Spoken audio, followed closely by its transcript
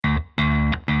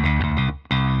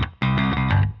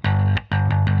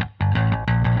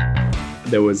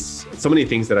There was so many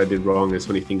things that I did wrong and so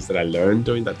many things that I learned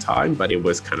during that time, but it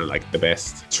was kind of like the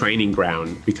best training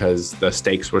ground because the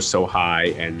stakes were so high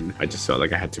and I just felt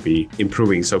like I had to be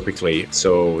improving so quickly.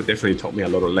 So it definitely taught me a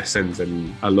lot of lessons,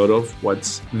 and a lot of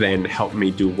what's then helped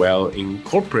me do well in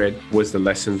corporate was the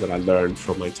lessons that I learned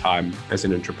from my time as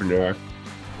an entrepreneur.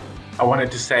 I wanted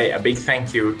to say a big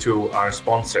thank you to our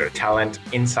sponsor, Talent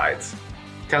Insights.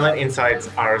 Talent Insights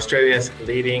are Australia's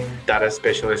leading data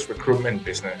specialist recruitment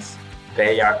business.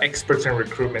 They are experts in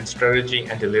recruitment strategy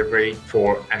and delivery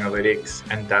for analytics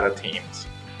and data teams.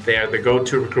 They are the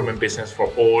go-to recruitment business for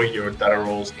all your data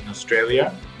roles in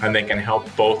Australia, and they can help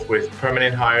both with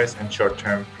permanent hires and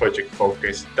short-term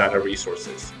project-focused data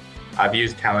resources. I've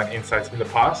used Talent Insights in the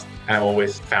past, and I've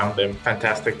always found them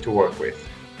fantastic to work with.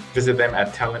 Visit them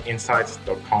at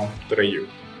talentinsights.com.au.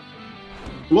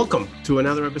 Welcome to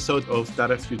another episode of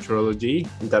Data Futurology.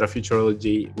 In Data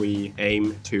Futurology, we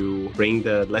aim to bring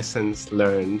the lessons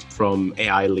learned from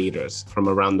AI leaders from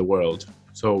around the world.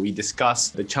 So we discuss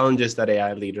the challenges that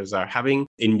AI leaders are having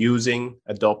in using,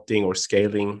 adopting, or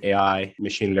scaling AI,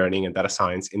 machine learning, and data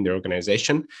science in their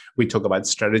organization. We talk about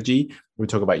strategy, we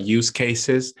talk about use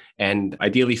cases, and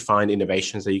ideally find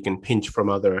innovations that you can pinch from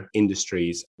other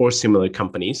industries or similar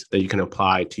companies that you can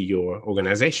apply to your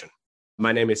organization.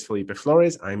 My name is Felipe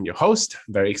Flores. I'm your host.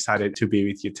 Very excited to be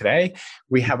with you today.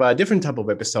 We have a different type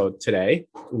of episode today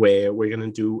where we're going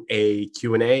to do a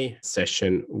Q&A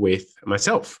session with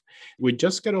myself. We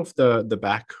just got off the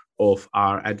back of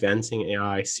our Advancing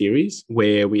AI series,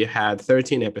 where we had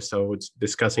 13 episodes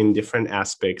discussing different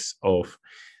aspects of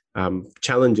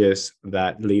challenges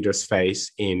that leaders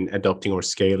face in adopting or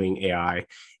scaling AI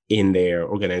in their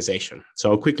organization. So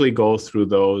I'll quickly go through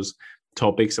those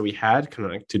topics that we had, kind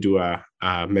of like to do a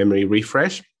memory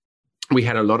refresh. We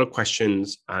had a lot of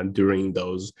questions during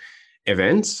those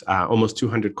events, almost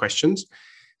 200 questions.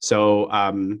 So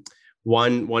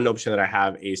one option that I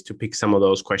have is to pick some of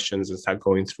those questions and start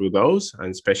going through those,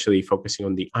 and especially focusing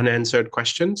on the unanswered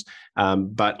questions.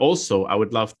 But also, I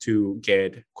would love to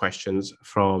get questions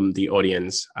from the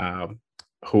audience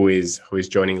who is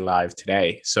joining live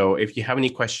today. So if you have any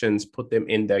questions, put them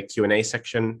in the Q&A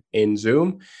section in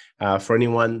Zoom. For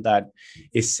anyone that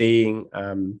is seeing,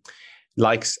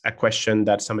 likes a question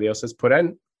that somebody else has put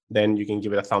in, then you can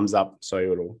give it a thumbs up so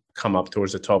it will come up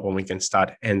towards the top and we can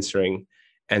start answering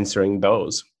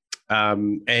those.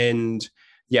 And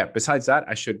yeah, besides that,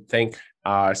 I should thank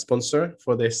our sponsor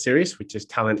for this series, which is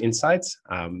Talent Insights.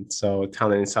 So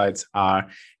Talent Insights are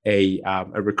a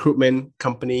recruitment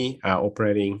company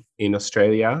operating in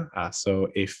Australia. So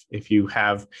if you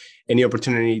have any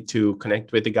opportunity to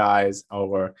connect with the guys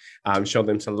or show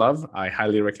them some love, I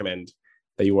highly recommend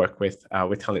that you work with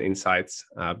Talent Insights.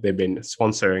 They've been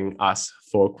sponsoring us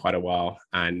for quite a while,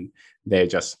 and they're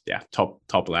just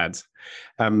top lads.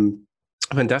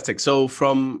 Fantastic. So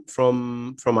from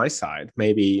my side,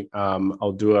 maybe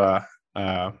I'll do a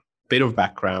bit of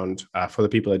background for the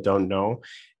people that don't know,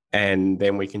 and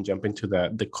then we can jump into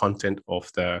the content of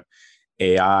the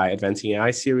Advancing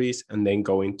AI series, and then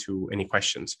go into any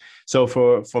questions. So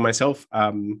for myself,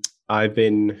 I've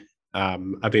been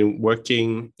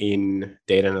working in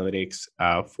data analytics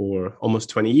for almost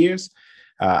 20 years.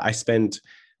 I spent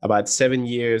about 7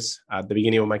 years at the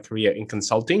beginning of my career in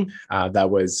consulting.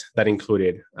 That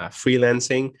included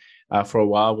freelancing for a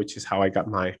while, which is how I got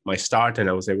my start, and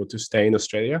I was able to stay in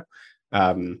Australia.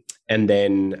 And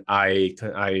then I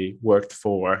worked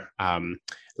for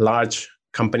large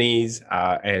companies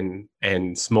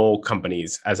and small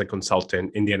companies as a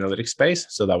consultant in the analytics space.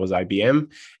 So that was IBM,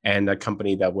 and a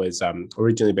company that was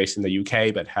originally based in the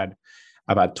UK but had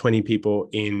about 20 people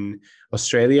in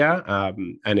Australia,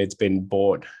 and it's been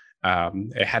bought.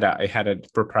 It had a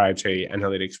proprietary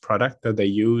analytics product that they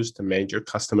used. The major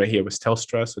customer here was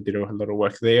Telstra, so did a lot of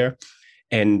work there,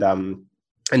 and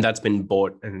that's been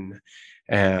bought and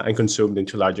consumed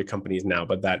into larger companies now.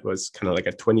 But that was kind of like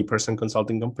a 20-person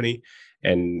consulting company,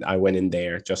 and I went in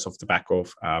there just off the back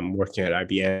of working at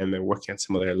IBM and working at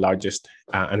some of the largest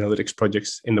analytics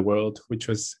projects in the world, which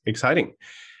was exciting.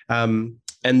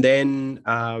 And then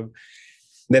I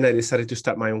decided to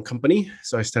start my own company.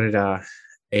 So I started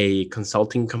a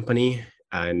consulting company,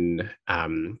 and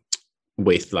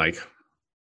with like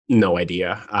no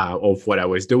idea of what I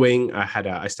was doing.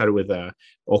 I started with a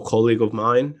colleague of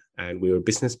mine, and we were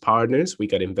business partners. We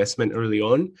got investment early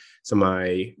on. So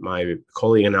my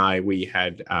colleague and I, we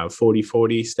had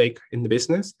 40-40 stake in the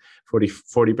business,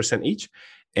 40% each.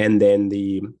 And then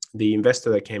the investor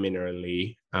that came in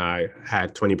early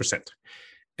had 20%.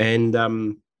 And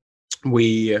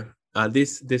we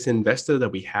This investor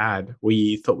that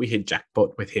we thought we hit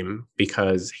jackpot with him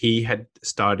because he had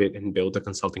started and built a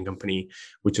consulting company,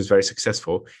 which was very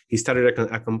successful. He started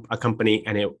a company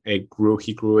and it grew.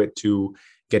 He grew it to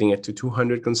getting it to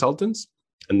 200 consultants,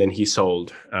 and then he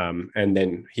sold. And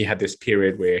then he had this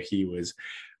period where he was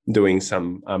doing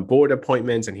some board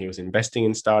appointments and he was investing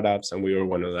in startups, and we were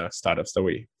one of the startups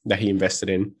that he invested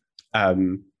in.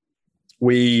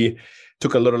 We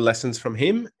took a lot of lessons from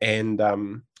him, and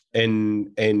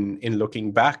in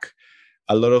looking back,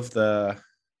 a lot of the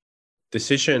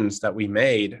decisions that we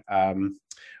made,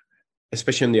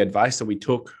 especially in the advice that we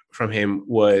took from him,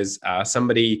 was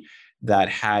somebody that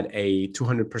had a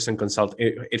 200% consult.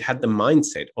 It had the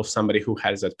mindset of somebody who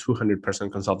has a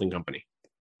 200% consulting company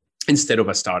instead of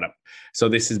a startup. So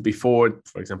this is before,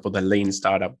 for example, the Lean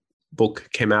Startup book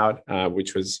came out,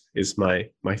 which is my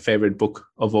favorite book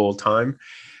of all time.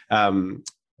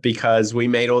 Because we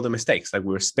made all the mistakes. Like,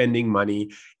 we were spending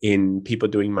money in people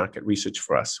doing market research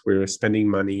for us. We were spending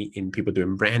money in people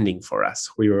doing branding for us.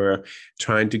 We were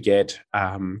trying to get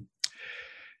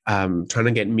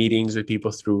meetings with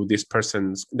people through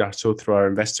through our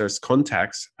investors'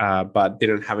 contacts, but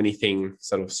didn't have anything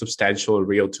sort of substantial or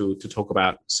real to talk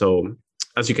about. So,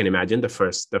 as you can imagine, the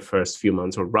first few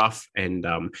months were rough, and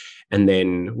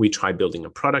then we tried building a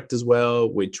product as well,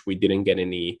 which we didn't get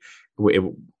any.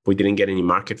 We didn't get any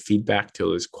market feedback till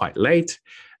it was quite late.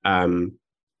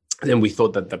 Then we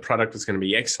thought that the product was going to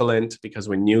be excellent because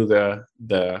we knew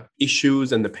the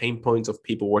issues and the pain points of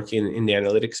people working in the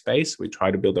analytics space. We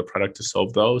tried to build a product to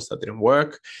solve those. That didn't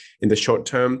work in the short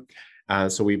term.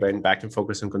 So we went back and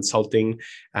focused on consulting,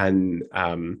 and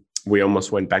we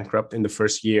almost went bankrupt in the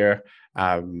first year,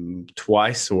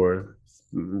 twice or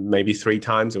maybe 3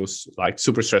 times. It was like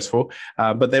super stressful.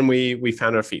 But then we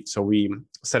found our feet. So we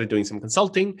started doing some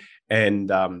consulting,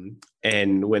 and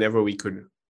whenever we could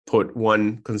put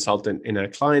one consultant in a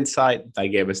client side, that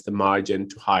gave us the margin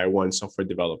to hire one software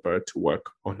developer to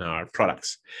work on our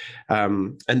products.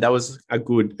 And that was a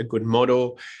good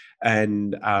model.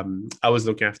 And I was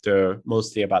looking after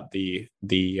mostly about the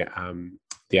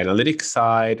analytics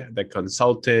side, the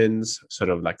consultants, sort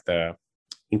of like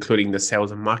including the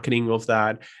sales and marketing of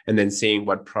that, and then seeing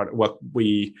what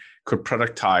we could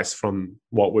productize from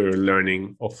what we were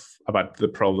learning about the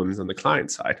problems on the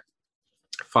client side.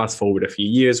 Fast forward a few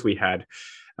years, we had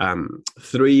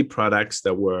 3 products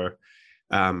that were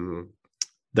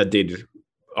that did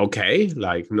okay,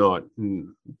 like not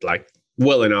like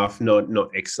well enough, not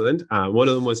excellent. One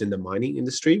of them was in the mining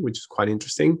industry, which is quite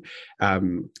interesting,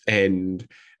 and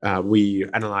we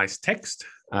analyzed text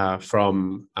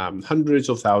from hundreds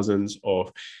of thousands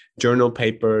of journal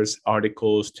papers,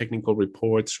 articles, technical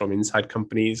reports from inside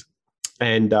companies,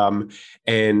 and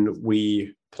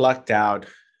we plucked out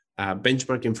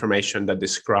benchmark information that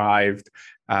described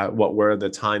what were at the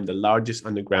time the largest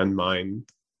underground mine,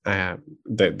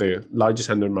 the largest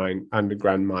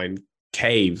underground mine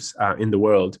caves in the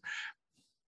world,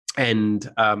 and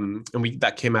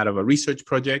that came out of a research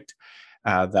project.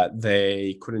 That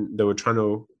they were trying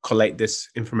to collate this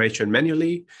information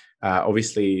manually.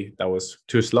 Obviously, that was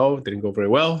too slow, didn't go very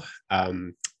well.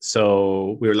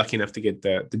 So we were lucky enough to get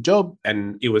the job,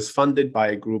 and it was funded by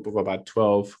a group of about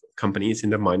 12 companies in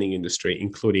the mining industry,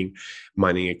 including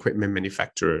mining equipment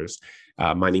manufacturers,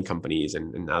 mining companies,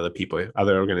 and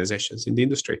other organizations in the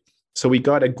industry. So we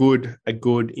got a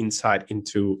good insight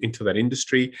into that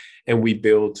industry, and we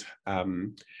built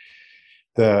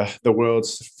the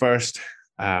world's first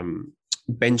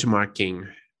benchmarking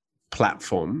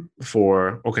platform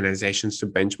for organizations to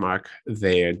benchmark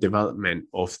their development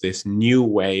of this new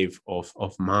wave of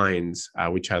mines,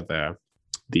 which are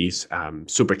these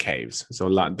super caves, so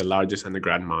the largest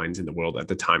underground mines in the world at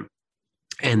the time.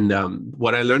 And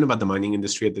what I learned about the mining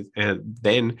industry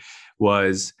then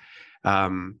was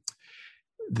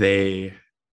they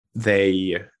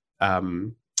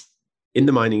in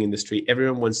the mining industry,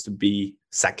 everyone wants to be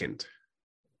second.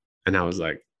 And I was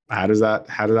like, how does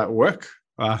that work?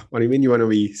 What do you mean you want to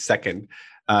be second?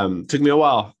 Took me a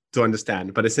while to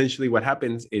understand, but essentially what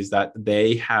happens is that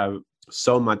they have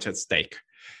so much at stake.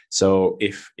 So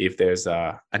if there's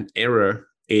an error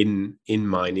in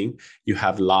mining, you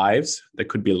have lives that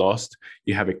could be lost.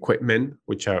 You have equipment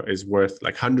which is worth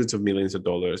like hundreds of millions of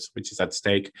dollars, which is at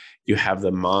stake. You have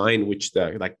the mine, which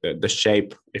the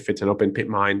shape, if it's an open pit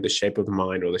mine, the shape of the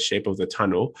mine or the shape of the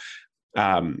tunnel,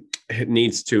 it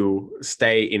needs to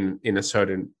stay in a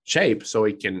certain shape so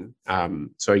it can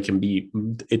be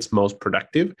its most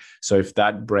productive. So if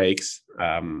that breaks,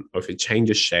 or if it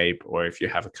changes shape, or if you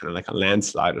have a kind of like a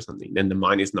landslide or something, then the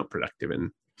mine is not productive,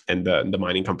 and the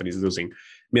mining company is losing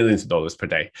millions of dollars per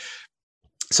day.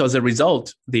 So as a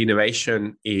result, the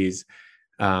innovation is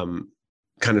kind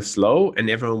of slow, and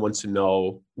everyone wants to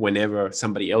know whenever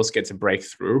somebody else gets a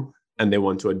breakthrough, and they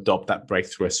want to adopt that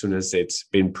breakthrough as soon as it's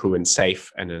been proven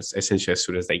safe and essentially as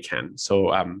soon as they can.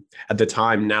 So at the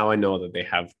time, now I know that they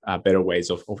have better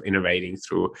ways of innovating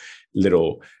through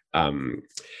little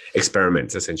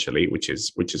experiments, essentially, which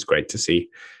is great to see.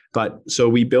 But so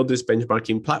we built this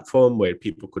benchmarking platform where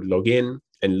people could log in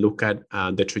and look at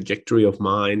the trajectory of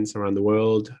mines around the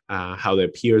world, how their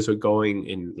peers are going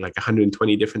in like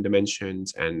 120 different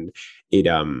dimensions, and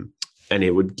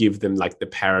it would give them like the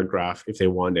paragraph if they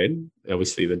wanted.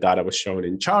 Obviously, the data was shown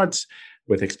in charts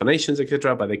with explanations,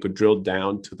 etc., but they could drill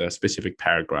down to the specific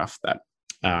paragraph that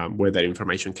where that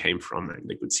information came from, and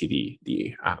they could see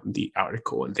the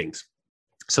article and things.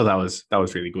 So that was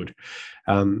really good.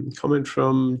 Comment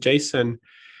from Jason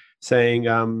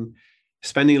saying,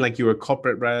 spending like you were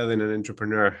corporate rather than an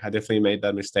entrepreneur. I definitely made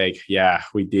that mistake. Yeah,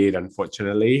 we did,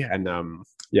 unfortunately. And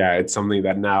yeah, it's something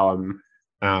that now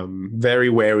I'm very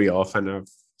wary of, and I've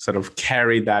sort of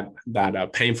carried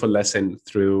that painful lesson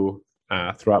throughout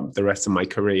the rest of my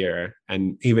career.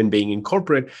 And even being in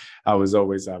corporate, I was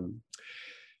always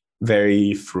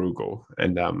very frugal,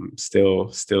 and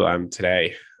still am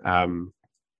today.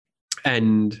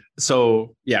 And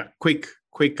so yeah, quick.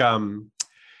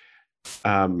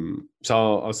 So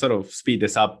I'll sort of speed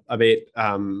this up a bit.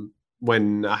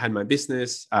 When I had my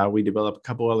business, we developed a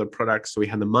couple other products. So we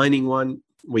had the mining one.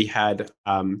 We had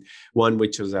one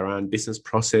which was around business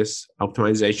process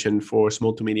optimization for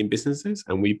small to medium businesses.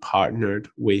 And we partnered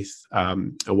with a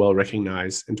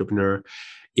well-recognized entrepreneur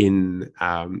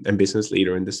and business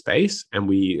leader in the space. And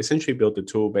we essentially built a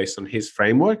tool based on his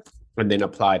framework, and then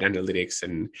applied analytics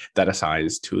and data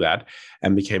science to that,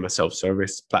 and became a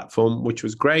self-service platform, which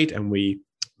was great. And we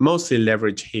mostly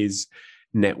leverage his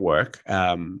network.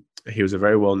 He was a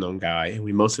very well-known guy, and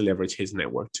we mostly leverage his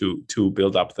network to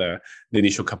build up the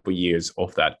initial couple of years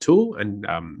of that tool, and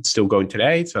still going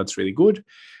today. So that's really good.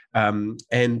 And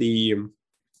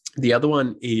the other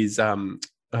one is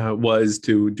was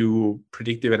to do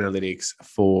predictive analytics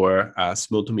for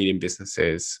small to medium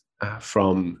businesses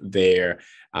from their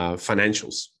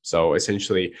financials. So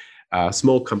essentially,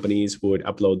 small companies would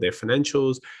upload their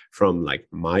financials from like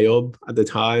MyOb at the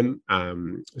time,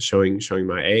 showing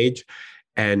my age,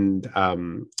 and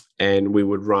we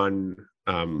would run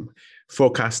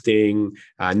forecasting,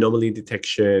 anomaly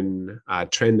detection,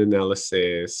 trend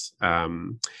analysis.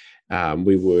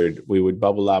 We would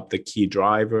bubble up the key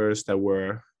drivers that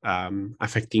were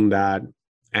affecting that,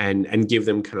 and give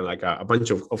them kind of like a bunch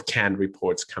of canned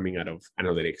reports coming out of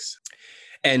analytics.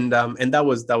 And that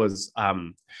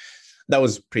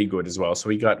was pretty good as well. So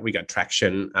we got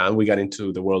traction. We got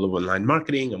into the world of online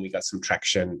marketing, and we got some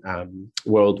traction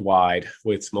worldwide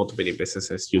with small to medium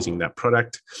businesses using that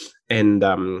product. And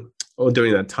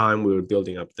during that time, we were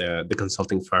building up the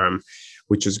consulting firm,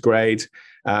 which was great.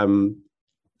 And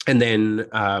then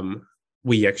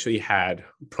we actually had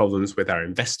problems with our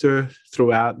investor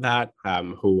throughout that,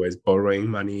 who was borrowing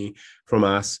money from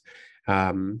us.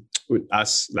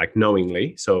 Like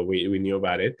knowingly, so we knew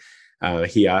about it.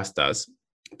 He asked us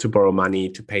to borrow money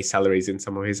to pay salaries in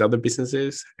some of his other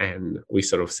businesses, and we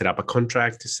sort of set up a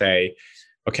contract to say,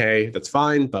 okay, that's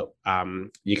fine, but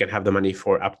you can have the money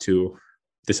for up to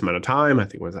this amount of time. I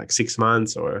think it was like 6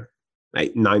 months or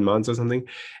like 9 months or something,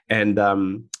 and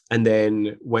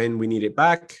then when we need it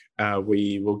back,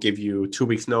 we will give you 2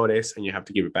 weeks notice, and you have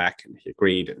to give it back. And he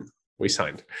agreed, and we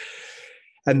signed.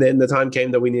 And then the time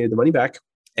came that we needed the money back,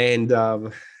 and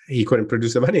he couldn't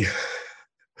produce the money.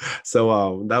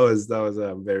 So that was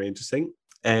very interesting.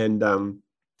 And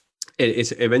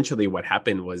it's eventually what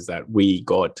happened was that we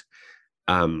got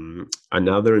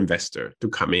another investor to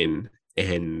come in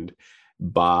and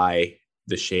buy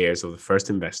the shares of the first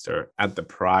investor at the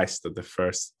price that the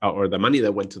first, or the money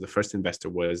that went to the first investor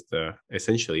was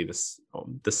essentially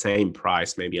the same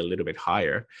price, maybe a little bit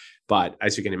higher. But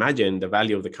as you can imagine, the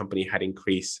value of the company had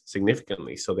increased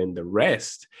significantly. So then the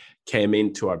rest came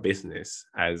into our business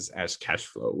as cash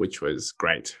flow, which was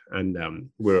great. And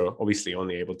we're obviously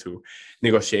only able to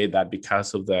negotiate that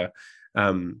because of the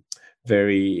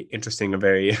very interesting and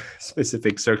very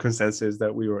specific circumstances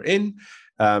that we were in.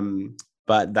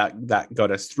 But that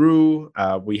got us through.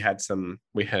 We had some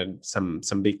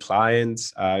big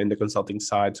clients in the consulting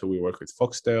side. So we worked with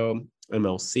Foxtel,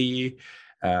 MLC,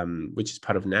 which is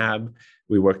part of NAB.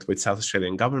 We worked with South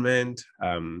Australian government,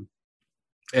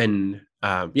 and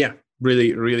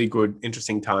really, really good,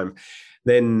 interesting time.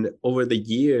 Then over the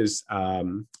years,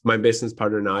 my business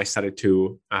partner and I started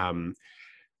to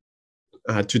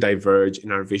to diverge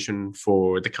in our vision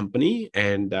for the company.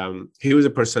 And he was a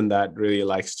person that really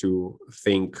likes to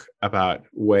think about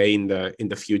way in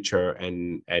the future.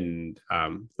 And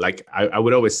like I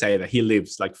would always say that he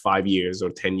lives like 5 years or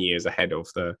 10 years ahead of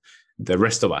the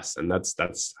rest of us, and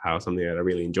that's how something that I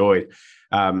really enjoyed.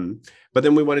 But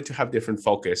then we wanted to have different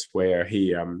focus where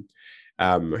he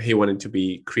wanted to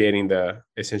be creating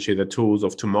essentially the tools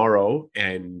of tomorrow,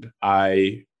 and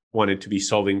I wanted to be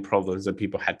solving problems that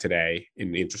people had today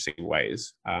in interesting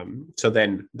ways. So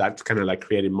then that kind of like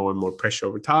created more and more pressure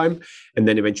over time. And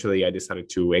then eventually I decided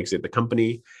to exit the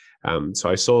company. So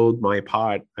I sold my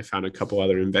part. I found a couple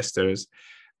other investors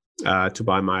to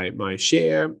buy my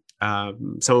share.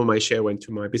 Some of my share went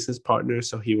to my business partner,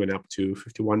 so he went up to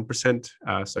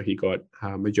 51%. So he got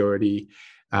majority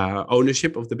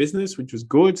ownership of the business, which was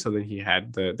good. So then he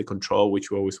had the control, which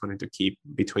we always wanted to keep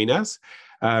between us.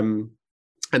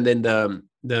 And then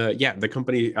the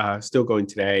company still going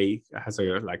today, has a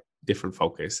like different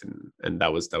focus, and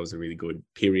that was a really good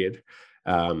period.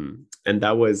 And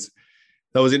that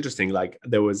was interesting. Like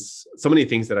there was so many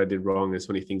things that I did wrong and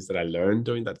so many things that I learned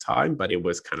during that time, but it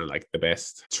was kind of like the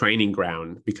best training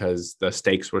ground because the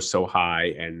stakes were so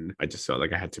high and I just felt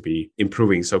like I had to be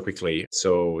improving so quickly.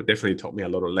 So definitely taught me a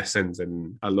lot of lessons,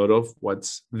 and a lot of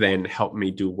what's then helped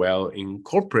me do well in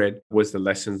corporate was the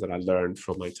lessons that I learned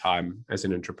from my time as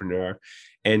an entrepreneur.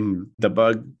 And the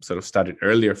bug sort of started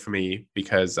earlier for me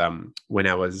because when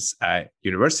I was at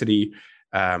university,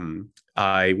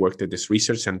 I worked at this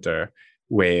research center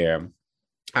where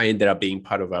I ended up being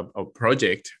part of a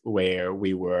project where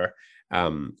we were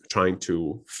trying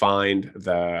to find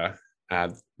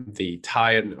trying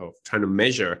to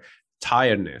measure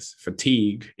tiredness,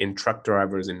 fatigue in truck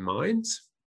drivers in mines,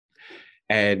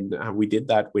 and we did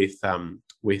that with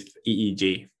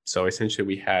EEG. So essentially,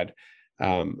 we had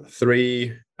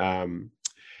three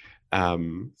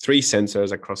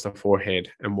sensors across the forehead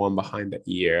and one behind the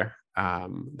ear.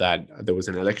 That there was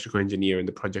an electrical engineer in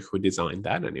the project who designed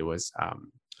that, and it was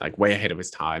like way ahead of his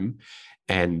time,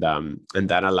 and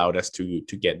that allowed us to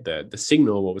get the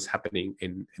signal what was happening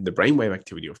in the brainwave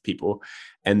activity of people,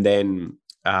 and then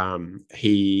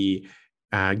he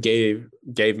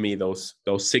gave me those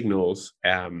signals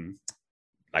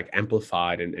like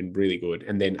amplified and really good,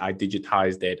 and then I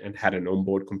digitized it and had an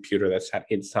onboard computer that sat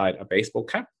inside a baseball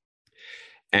cap,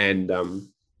 and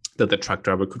that the truck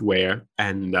driver could wear.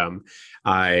 And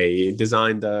I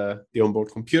designed the onboard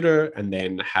computer and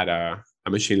then had a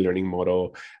machine learning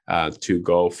model to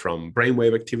go from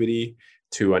brainwave activity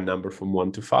to a number from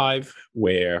 1 to 5,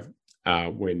 where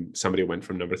when somebody went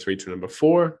from number 3 to number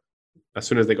 4, as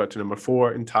soon as they got to number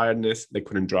 4 in tiredness, they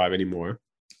couldn't drive anymore.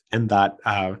 And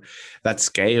that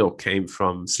scale came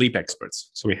from sleep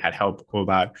experts. So we had help of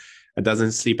about a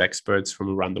dozen sleep experts from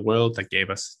around the world that gave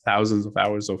us thousands of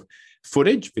hours of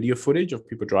video footage of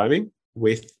people driving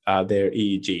with their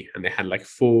EEG. And they had like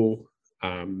full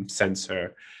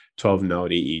sensor 12-node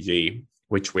EEG,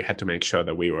 which we had to make sure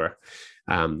that we were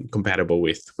compatible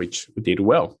with, which we did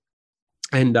well.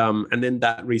 And then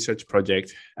that research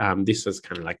project, this was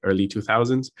kind of like early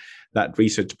 2000s. That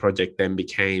research project then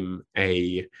became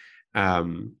a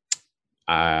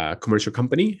commercial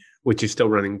company, which is still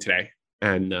running today.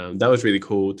 And that was really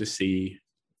cool to see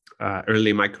early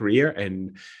in my career.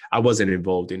 And I wasn't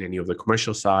involved in any of the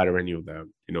commercial side or any of the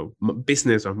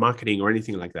business or marketing or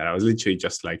anything like that. I was literally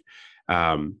just like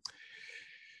the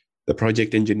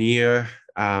project engineer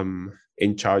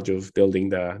in charge of building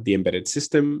the embedded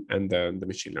system and the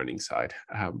machine learning side.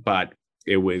 But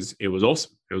it was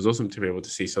awesome. It was awesome to be able to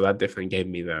see. So that definitely gave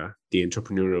me the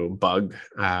entrepreneurial bug.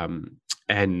 And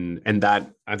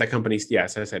that company,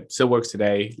 as I said, still works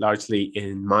today, largely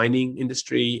in mining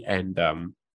industry. And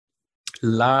the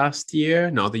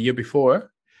year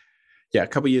before, a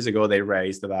couple of years ago, they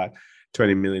raised about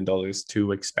 $20 million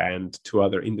to expand to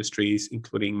other industries,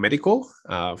 including medical,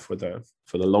 for the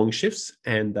long shifts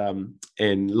and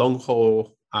long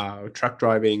haul truck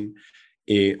driving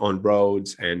on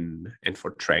roads and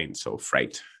for trains, so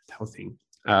freight, that whole thing.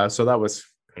 So that was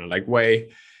kind of like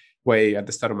way at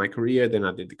the start of my career. Then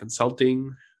I did the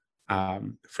consulting,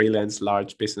 freelance,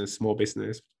 large business, small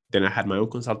business. Then I had my own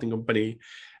consulting company,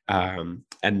 and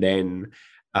then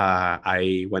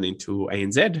I went into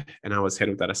ANZ, and I was head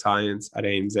of data science at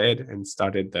ANZ and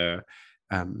started the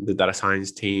data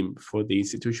science team for the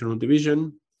institutional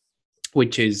division,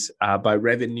 which is by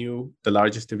revenue the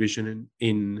largest division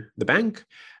in the bank.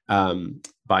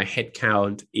 By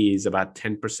headcount is about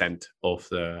 10% of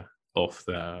the of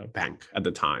the bank at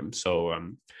the time. So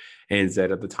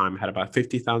ANZ at the time had about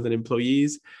 50,000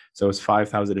 employees. So it's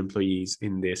 5,000 employees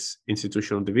in this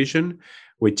institutional division,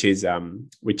 which is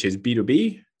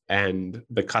B2B, and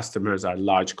the customers are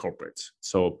large corporates.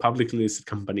 So publicly listed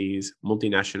companies,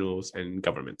 multinationals, and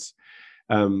governments.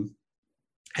 And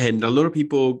a lot of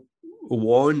people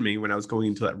warned me when I was going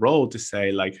into that role to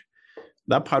say, like,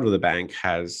 that part of the bank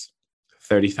has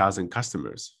 30,000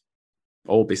 customers,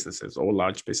 all businesses, all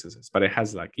large businesses, but it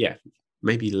has like,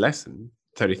 maybe less than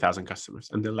 30,000 customers.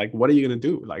 And they're like, what are you going to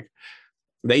do? Like,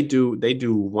 they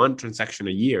do one transaction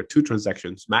a year, two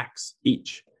transactions max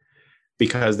each,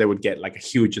 because they would get like a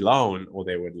huge loan, or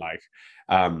they would like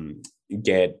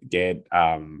get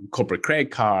corporate credit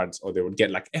cards, or they would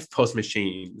get like FPOS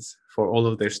machines for all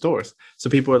of their stores. So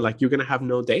people are like, you're going to have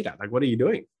no data. Like, what are you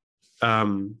doing?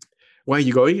 Why are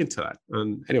you going into that?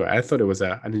 And anyway, I thought it was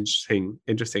an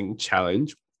interesting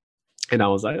challenge. And I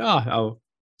was like, I'll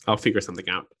figure something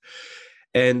out.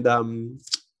 And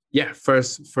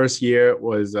first year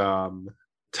was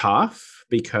tough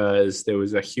because there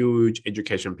was a huge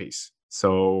education piece.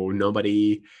 So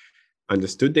nobody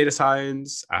understood data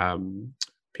science.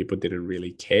 People didn't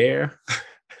really care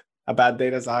about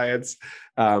data science.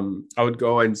 I would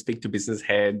go and speak to business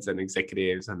heads and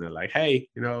executives, and they're like, hey,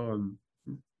 I'm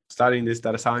starting this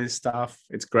data science stuff.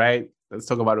 It's great. Let's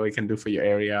talk about what we can do for your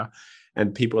area.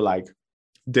 And people like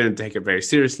didn't take it very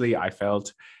seriously, I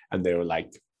felt. And they were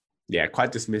like,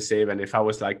 quite dismissive. And if I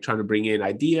was like trying to bring in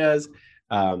ideas,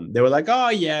 they were like, oh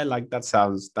yeah, like that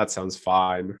sounds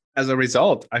fine. As a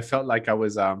result, I felt like I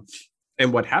was,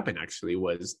 and what happened actually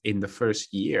was in the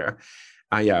first year,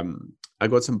 I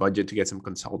got some budget to get some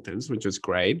consultants, which was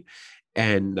great.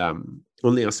 And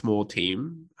only a small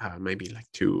team, maybe like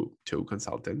two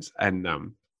consultants. And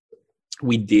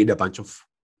we did a bunch of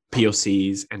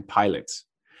POCs and pilots.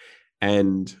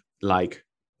 And like,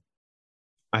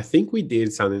 I think we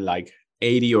did something like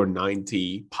 80 or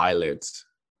 90 pilots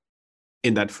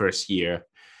in that first year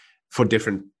for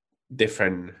different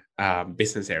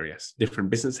business areas, different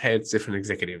business heads, different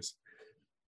executives.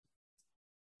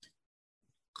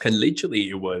 And literally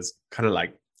it was kind of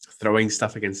like throwing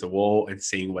stuff against the wall and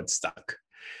seeing what stuck.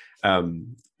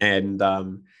 And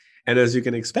as you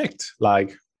can expect,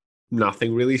 like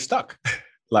nothing really stuck.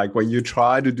 Like when you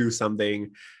try to do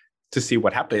something to see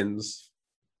what happens,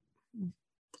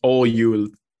 all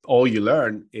you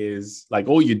learn is like,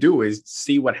 all you do is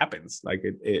see what happens. Like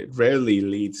it rarely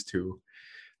leads to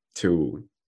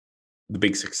the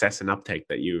big success and uptake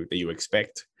that you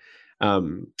expect.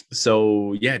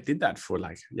 So I did that for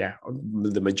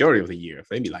the majority of the year,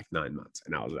 maybe like 9 months.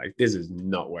 And I was like, this is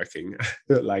not working.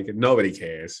 Like nobody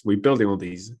cares. We're building all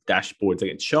these dashboards that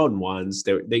get shown once.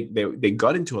 They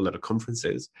got into a lot of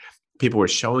conferences. People were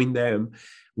showing them.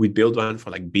 We built one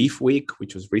for like Beef Week,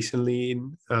 which was recently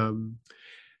in,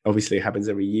 obviously it happens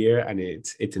every year, and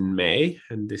it's in May.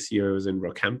 And this year it was in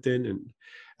Rockhampton.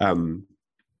 And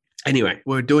anyway,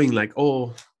 we're doing like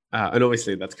all, and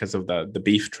obviously that's because of the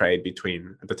beef trade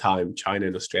between, at the time, China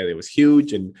and Australia was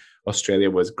huge, and Australia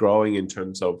was growing in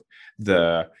terms of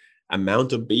the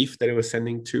amount of beef that it was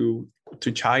sending to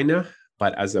China,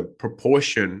 but as a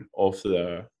proportion of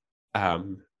the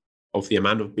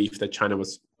amount of beef that China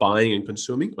was buying and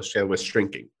consuming, Australia was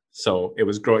shrinking. So it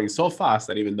was growing so fast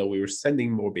that even though we were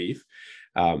sending more beef,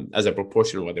 as a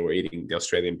proportion of what they were eating, the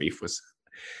Australian beef was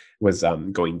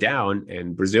going down,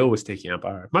 and Brazil was taking up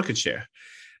our market share.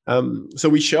 So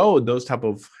we showed those type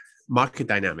of market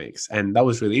dynamics, and that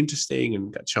was really interesting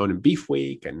and got shown in Beef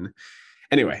Week. And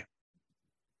anyway,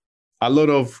 a lot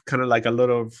of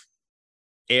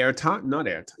airtime, not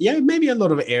airtime. Maybe a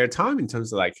lot of airtime in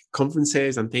terms of like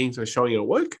conferences and things were showing your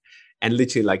work, and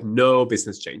literally like no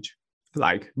business change,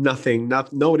 like nothing,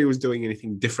 nobody was doing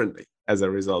anything differently as a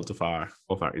result of our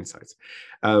insights.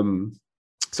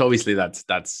 So obviously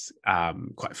that's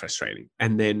quite frustrating.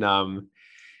 And then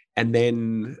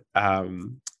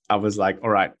I was like, all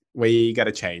right, we got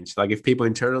to change. Like if people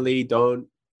internally don't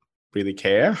really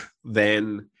care,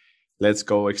 then let's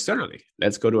go externally.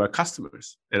 Let's go to our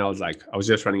customers. And I was like, I was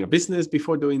just running a business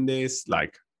before doing this.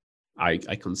 Like I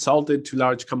consulted to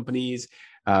large companies.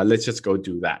 Let's just go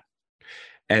do that.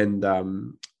 And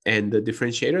the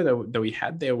differentiator that we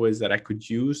had there was that I could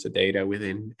use the data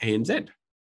within ANZ,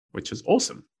 which was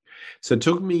awesome. So it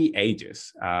took me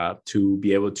ages to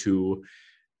be able to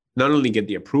not only get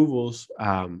the approvals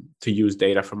to use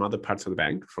data from other parts of the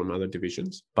bank, from other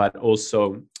divisions, but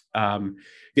also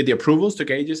get the approvals took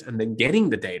ages, and then getting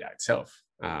the data itself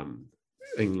and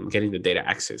getting the data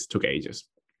access took ages.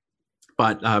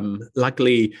 But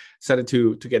luckily started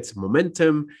to get some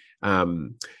momentum.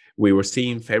 we were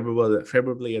seen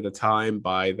favorably at the time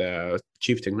by the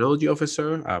chief technology officer.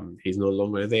 He's no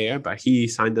longer there, but he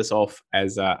signed us off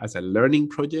as a learning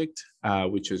project,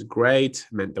 which was great.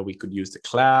 Meant that we could use the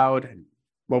cloud. And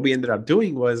what we ended up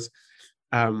doing was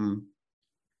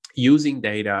using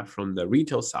data from the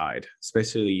retail side,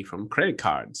 especially from credit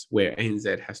cards, where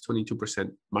ANZ has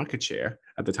 22% market share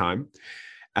at the time.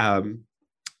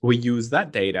 We use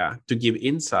that data to give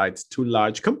insights to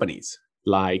large companies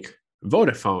like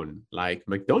Vodafone, like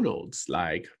McDonald's,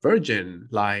 like Virgin,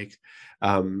 like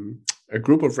a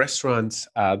group of restaurants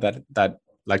that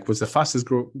like was the fastest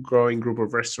growing group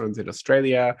of restaurants in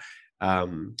Australia.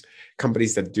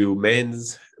 Companies that do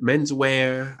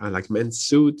menswear, like men's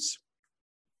suits,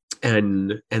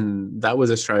 and that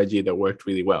was a strategy that worked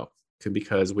really well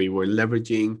because we were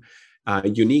leveraging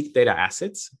unique data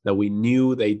assets that we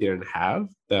knew they didn't have,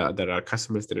 that our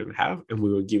customers didn't have, and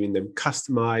we were giving them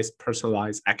customized,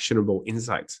 personalized, actionable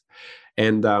insights,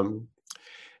 and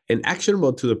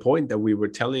actionable to the point that we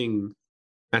were telling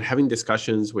and having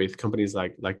discussions with companies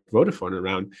like Vodafone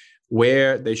around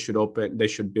where they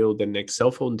should build the next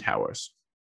cell phone towers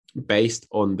based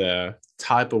on the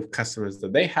type of customers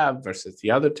that they have versus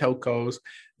the other telcos,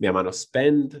 the amount of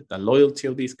spend, the loyalty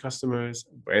of these customers,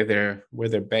 where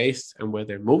they're based and where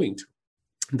they're moving to.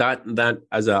 That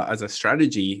as a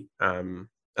strategy at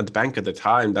the bank at the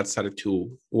time, that started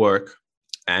to work,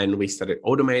 and we started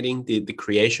automating the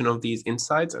creation of these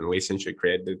insights, and we essentially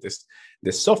created this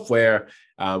software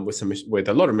with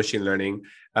a lot of machine learning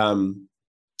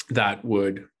that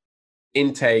would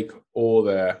intake all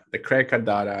the credit card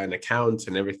data and accounts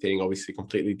and everything, obviously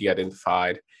completely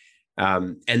de-identified,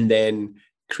 and then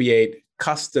create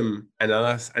custom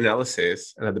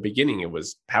analysis. And at the beginning, it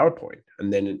was PowerPoint,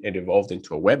 and then it evolved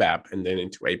into a web app and then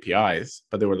into APIs.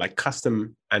 But they were like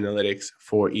custom analytics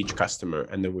for each customer,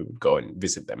 and then we would go and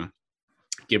visit them,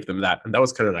 give them that. And that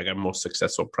was kind of like a most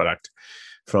successful product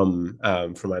from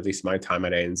at least my time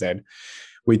at ANZ.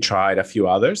 We tried a few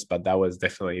others, but that was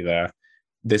definitely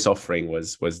this offering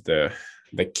was the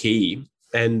key.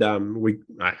 And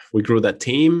we grew that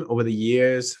team over the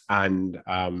years, and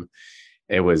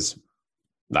it was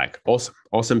like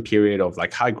awesome period of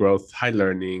like high growth, high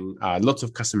learning, lots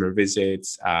of customer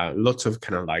visits, lots of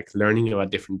kind of like learning about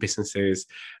different businesses,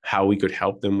 how we could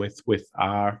help them with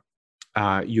our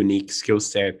unique skill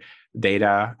set,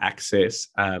 data access,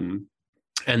 and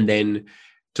then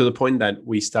to the point that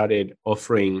we started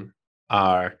offering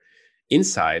our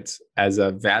insights as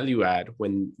a value add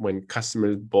when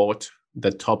customers bought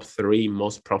the top 3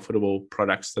 most profitable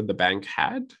products that the bank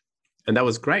had. And that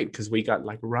was great because we got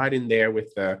like right in there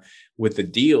with the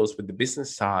deals, with the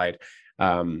business side,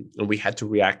 and we had to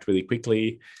react really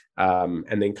quickly,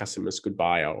 and then customers could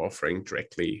buy our offering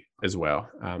directly as well.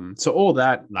 So all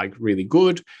that like really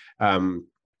good.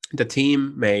 The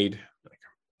team made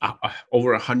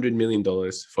over $100 million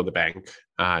for the bank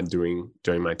during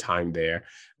my time there,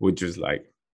 which was like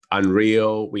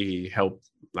unreal. We helped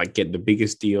like get the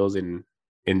biggest deals in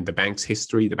the bank's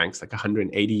history. The bank's like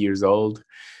 180 years old.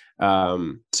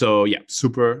 So yeah,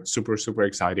 super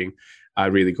exciting,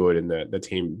 really good. And the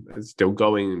team is still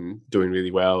going and doing really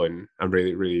well. And I'm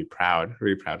really proud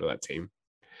of that team.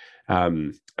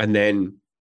 And then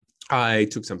I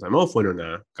took some time off,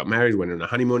 got married, went on a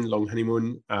honeymoon, long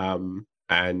honeymoon.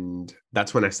 And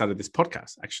that's when I started this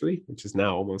podcast, actually, which is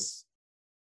now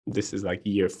this is like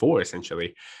year 4,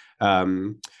 essentially.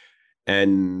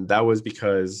 And that was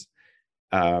because,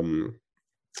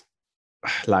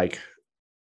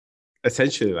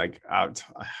 essentially,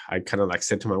 I kind of like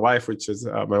said to my wife, which is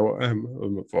my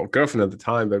girlfriend at the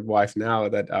time, but wife now,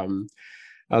 that I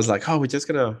was like, oh, we're just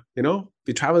gonna,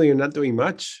 be traveling and not doing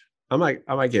much. I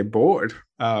might get bored.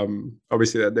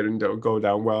 Obviously, that didn't go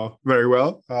down very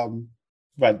well.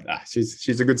 But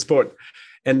she's a good sport.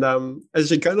 And as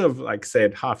she kind of like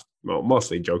said,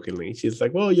 mostly jokingly, she's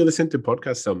like, well, you listen to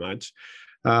podcasts so much.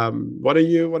 What are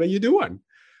you doing?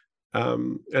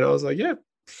 And I was like, yeah,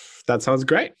 that sounds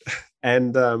great.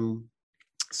 And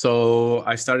so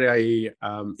I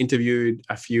interviewed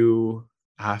a few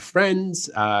friends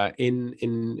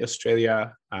in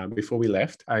Australia before we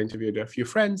left. I interviewed a few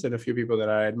friends and a few people that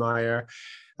I admire,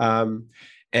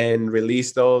 and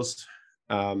released those.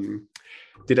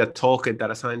 Did a talk at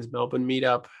Data Science Melbourne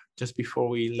meetup just before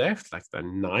we left, like the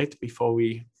night before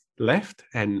we left,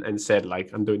 and said like,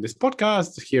 I'm doing this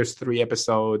podcast. Here's 3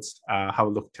 episodes. Have a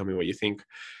look. Tell me what you think.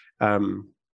 And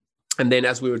then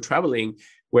as we were traveling,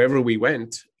 wherever we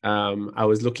went, I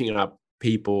was looking up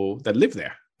people that live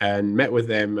there and met with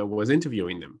them and was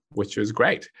interviewing them, which was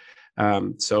great.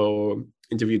 So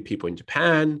interviewed people in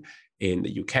Japan, in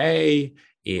the UK,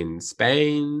 in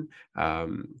Spain,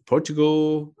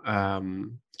 Portugal,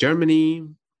 Germany, a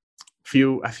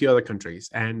few other countries,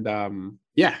 and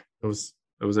yeah, it was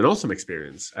an awesome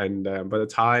experience. And by the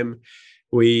time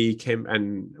we came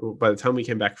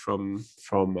back from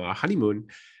honeymoon,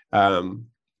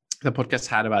 the podcast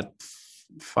had about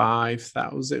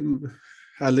 5,000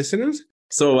 listeners.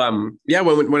 So yeah,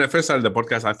 when I first started the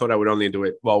podcast, I thought I would only do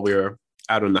it while we were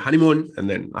out on the honeymoon, and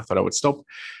then I thought I would stop.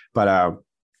 But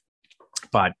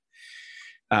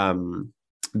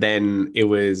then it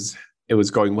was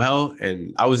going well,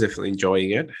 and I was definitely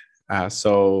enjoying it.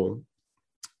 So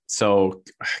I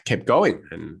kept going,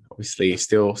 and obviously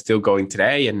still going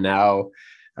today. And now,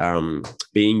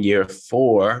 being year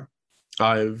 4,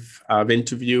 I've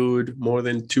interviewed more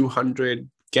than 200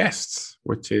 guests,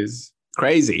 which is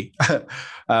crazy.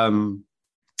 And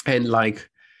like,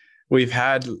 we've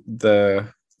had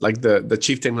the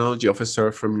chief technology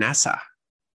officer from NASA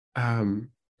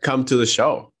come to the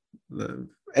show.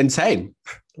 Insane,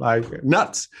 like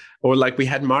nuts. Or like, we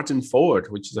had Martin Ford,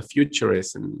 which is a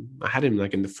futurist, and I had him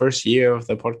like in the first year of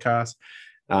the podcast.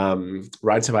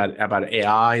 Writes about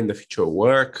AI and the future of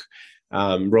work.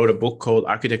 Wrote a book called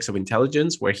Architects of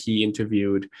Intelligence, where he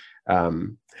interviewed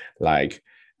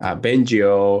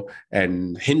Bengio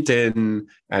and Hinton,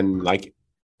 and like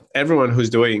everyone who's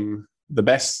doing the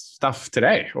best stuff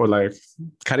today, or like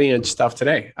cutting edge stuff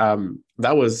today.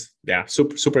 That was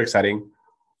super exciting.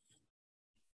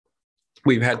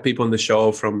 We've had people on the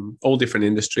show from all different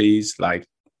industries. Like,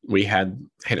 we had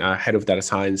a head of data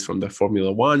science from the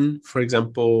Formula One, for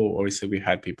example. Obviously, we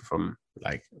had people from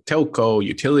like telco,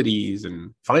 utilities,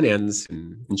 and finance,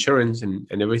 and insurance, and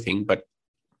everything. But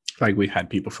like, we had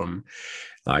people from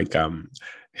like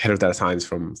head of data science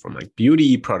from like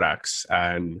beauty products,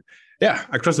 and yeah,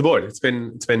 across the board. It's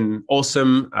been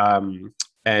awesome.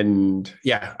 And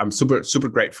yeah, I'm super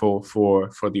grateful for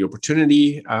the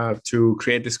opportunity to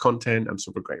create this content. I'm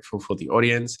super grateful for the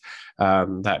audience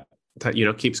that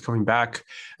keeps coming back,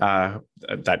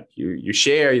 that you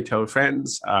share, you tell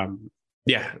friends.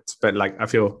 Yeah, it's been like, I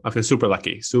feel super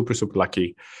lucky, super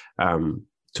lucky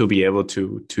to be able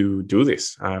to do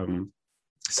this.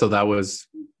 So that was,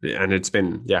 and it's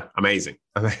been amazing,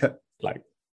 like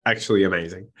actually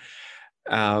amazing.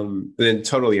 Then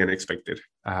totally unexpected.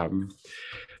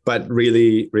 But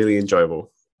really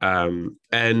enjoyable. So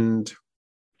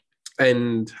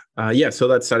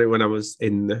that started when I was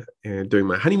in doing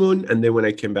my honeymoon, and then when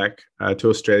I came back to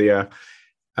Australia,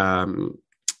 I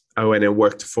went and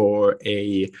worked for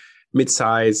a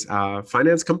mid-size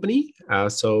finance company,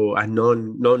 so a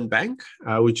non-bank,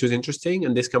 which was interesting.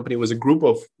 And this company was a group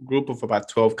of about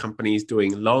 12 companies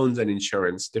doing loans and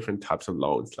insurance, different types of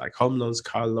loans, like home loans,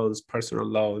 car loans, personal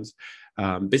loans,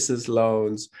 business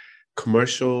loans,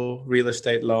 commercial real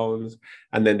estate loans,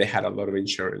 and then they had a lot of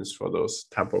insurance for those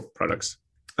type of products.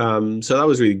 So that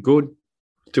was really good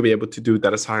to be able to do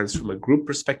data science from a group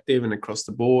perspective and across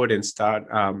the board, and start.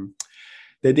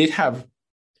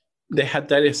 They had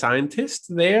data scientists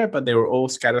there, but they were all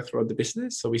scattered throughout the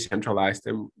business. So we centralized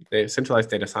them. They centralized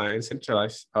data science,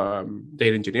 centralized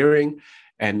data engineering,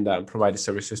 and provided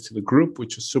services to the group,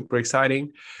 which was super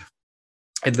exciting.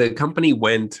 And the company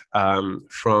went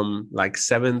from like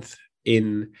 7th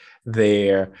in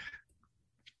their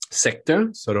sector,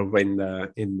 sort of in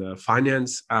the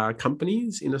finance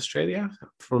companies in Australia,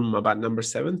 from about number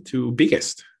 7 to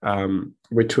biggest,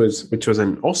 which was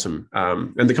an awesome.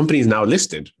 And the company is now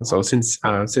listed. So since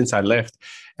I left,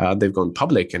 they've gone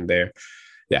public, and they're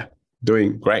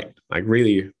doing great, like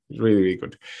really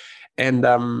good. And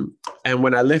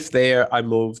when I left there, I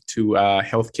moved to a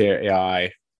healthcare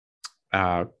AI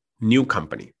new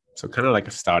company. So kind of like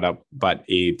a startup, but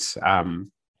it's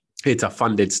a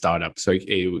funded startup. So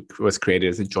it was created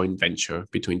as a joint venture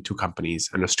between two companies,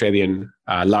 an Australian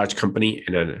large company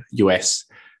and a US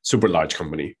super large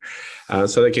company.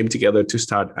 So they came together to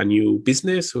start a new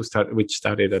business, which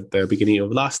started at the beginning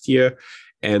of last year.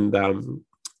 And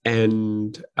I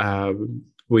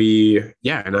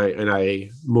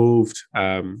moved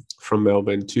from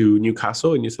Melbourne to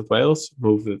Newcastle in New South Wales,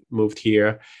 moved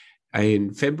here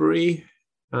in February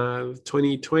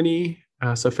 2020.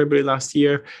 So February last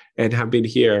year, and have been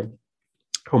here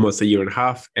almost a year and a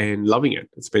half and loving it.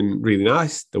 It's been really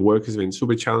nice. The work has been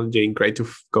super challenging. Great to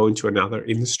go into another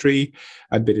industry.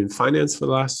 I've been in finance for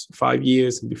the last 5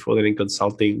 years, and before that in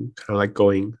consulting, kind of like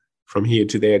going from here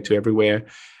to there to everywhere.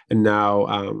 And now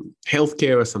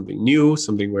healthcare is something new,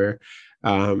 something where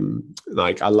I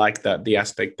like that the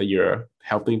aspect that you're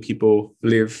helping people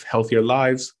live healthier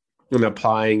lives and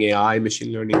applying AI,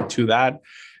 machine learning to that.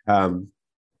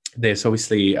 there's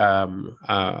obviously a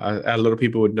lot of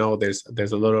people would know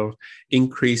there's a lot of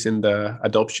increase in the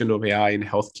adoption of AI in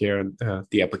healthcare and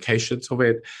the applications of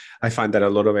it. I find that a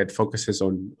lot of it focuses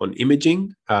on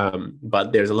imaging,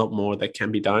 but there's a lot more that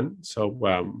can be done. So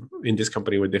in this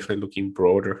company, we're definitely looking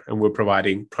broader, and we're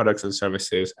providing products and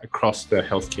services across the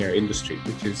healthcare industry,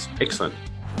 which is excellent.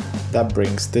 That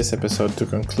brings this episode to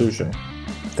conclusion.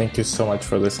 Thank you so much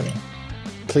for listening.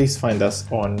 Please find us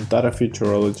on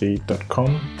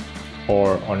datafuturology.com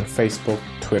or on Facebook,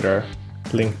 Twitter,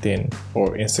 LinkedIn,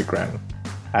 or Instagram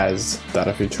as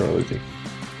Data Futurology.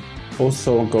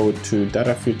 Also go to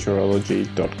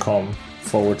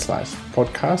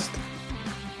datafuturology.com/podcast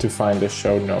to find the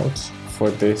show notes for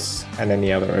this and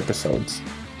any other episodes.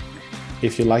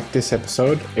 If you like this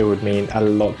episode, it would mean a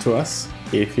lot to us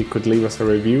if you could leave us a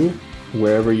review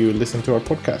wherever you listen to our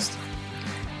podcast.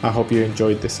 I hope you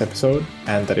enjoyed this episode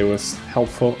and that it was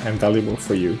helpful and valuable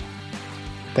for you.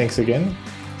 Thanks again,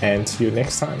 and see you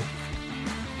next time.